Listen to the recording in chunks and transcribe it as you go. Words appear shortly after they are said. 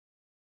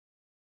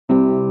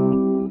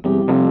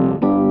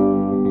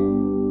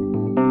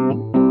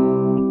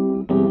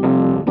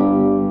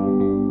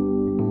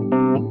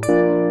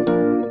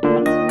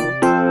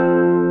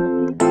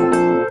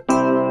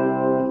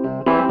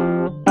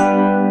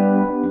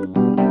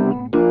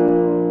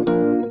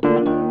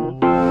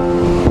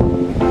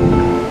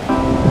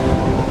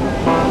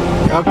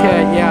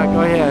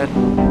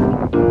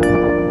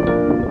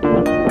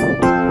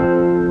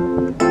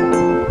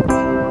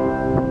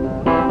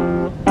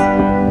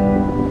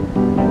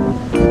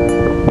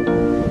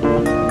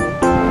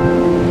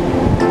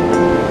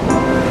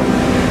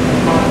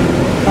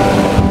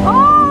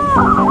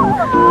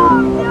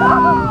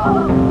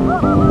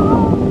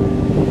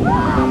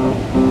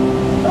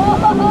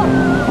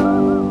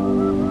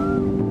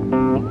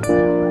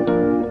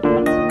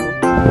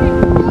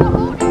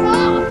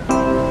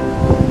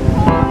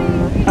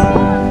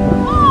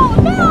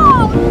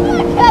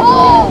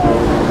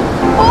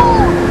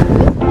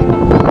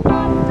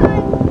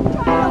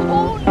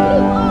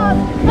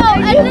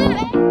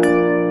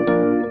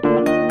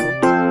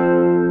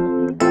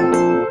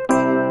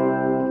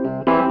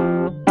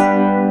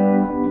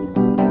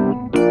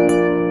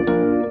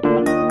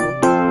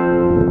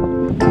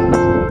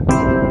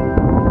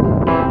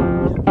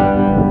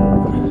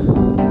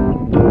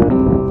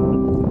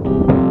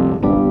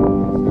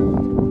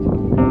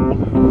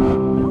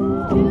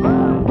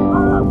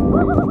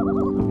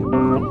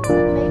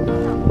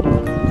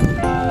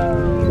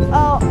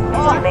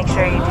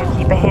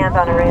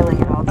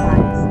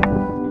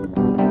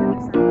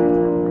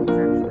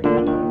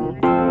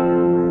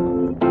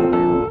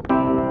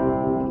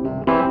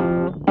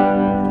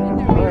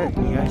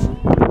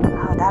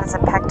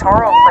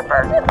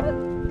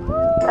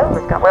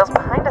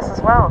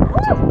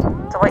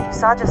you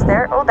saw just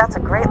there, oh, that's a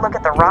great look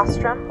at the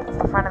rostrum. That's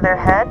the front of their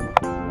head.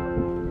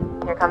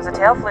 Here comes a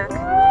tail fluke. Look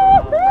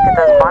at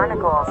those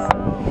barnacles.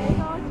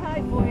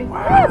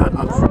 Wow.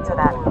 Listen to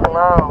that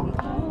glow.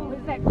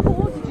 Was that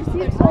cool? Did you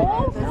see it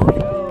all? Look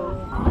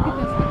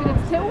at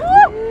this tail.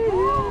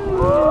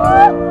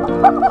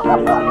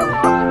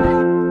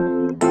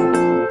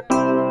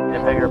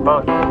 A bigger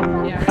boat.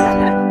 Yeah.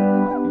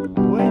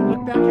 Wait,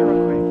 look back here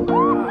real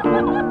quick.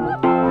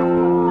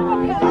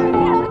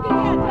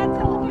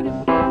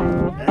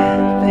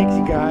 Thanks,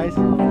 you guys.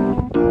 Isn't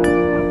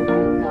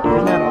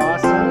that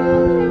awesome?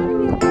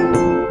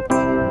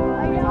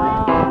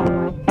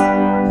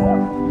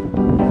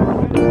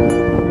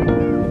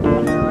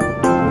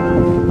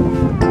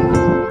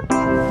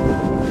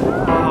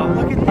 Oh,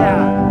 look at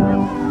that.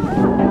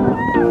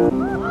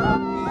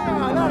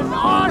 Yeah, that is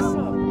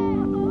awesome.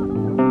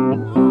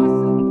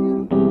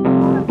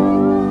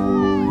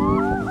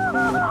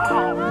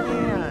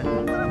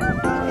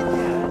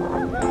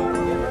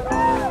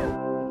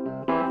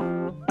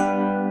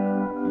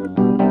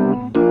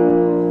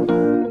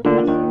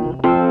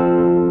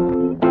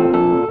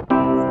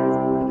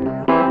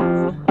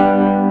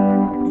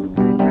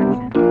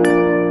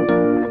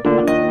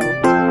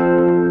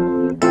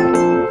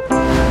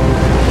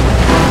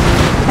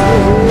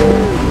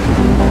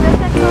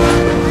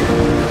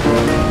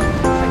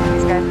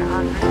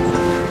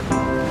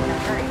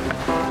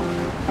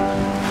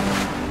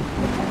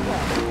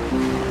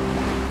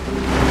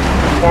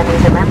 And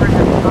these are members of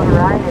the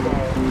Monterey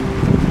today.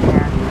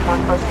 They're more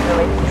closely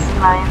related to sea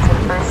lions and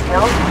fur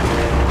skills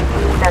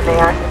than they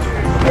are to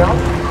true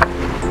skills.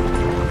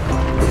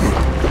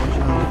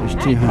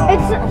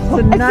 It's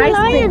a nice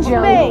big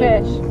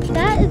jellyfish.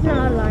 That is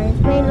not a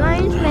lion's mane.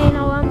 Lion's mane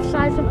are the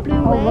size of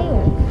blue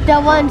whale. The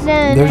ones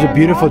in. There's a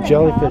beautiful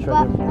jellyfish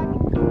right there.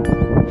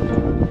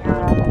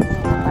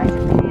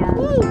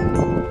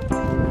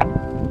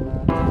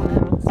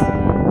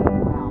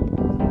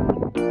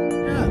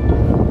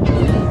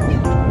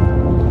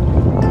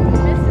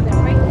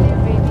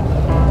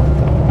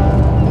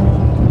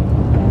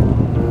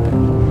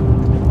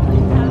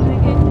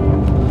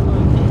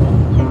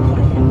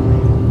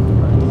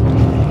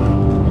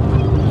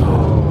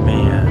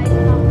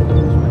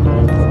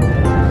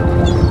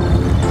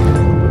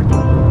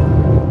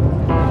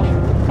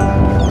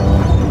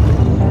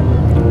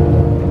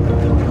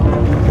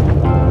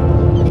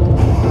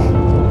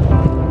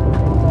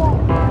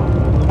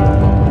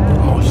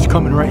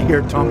 Coming right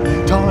here, Tom.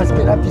 Thomas,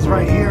 get up, he's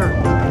right here.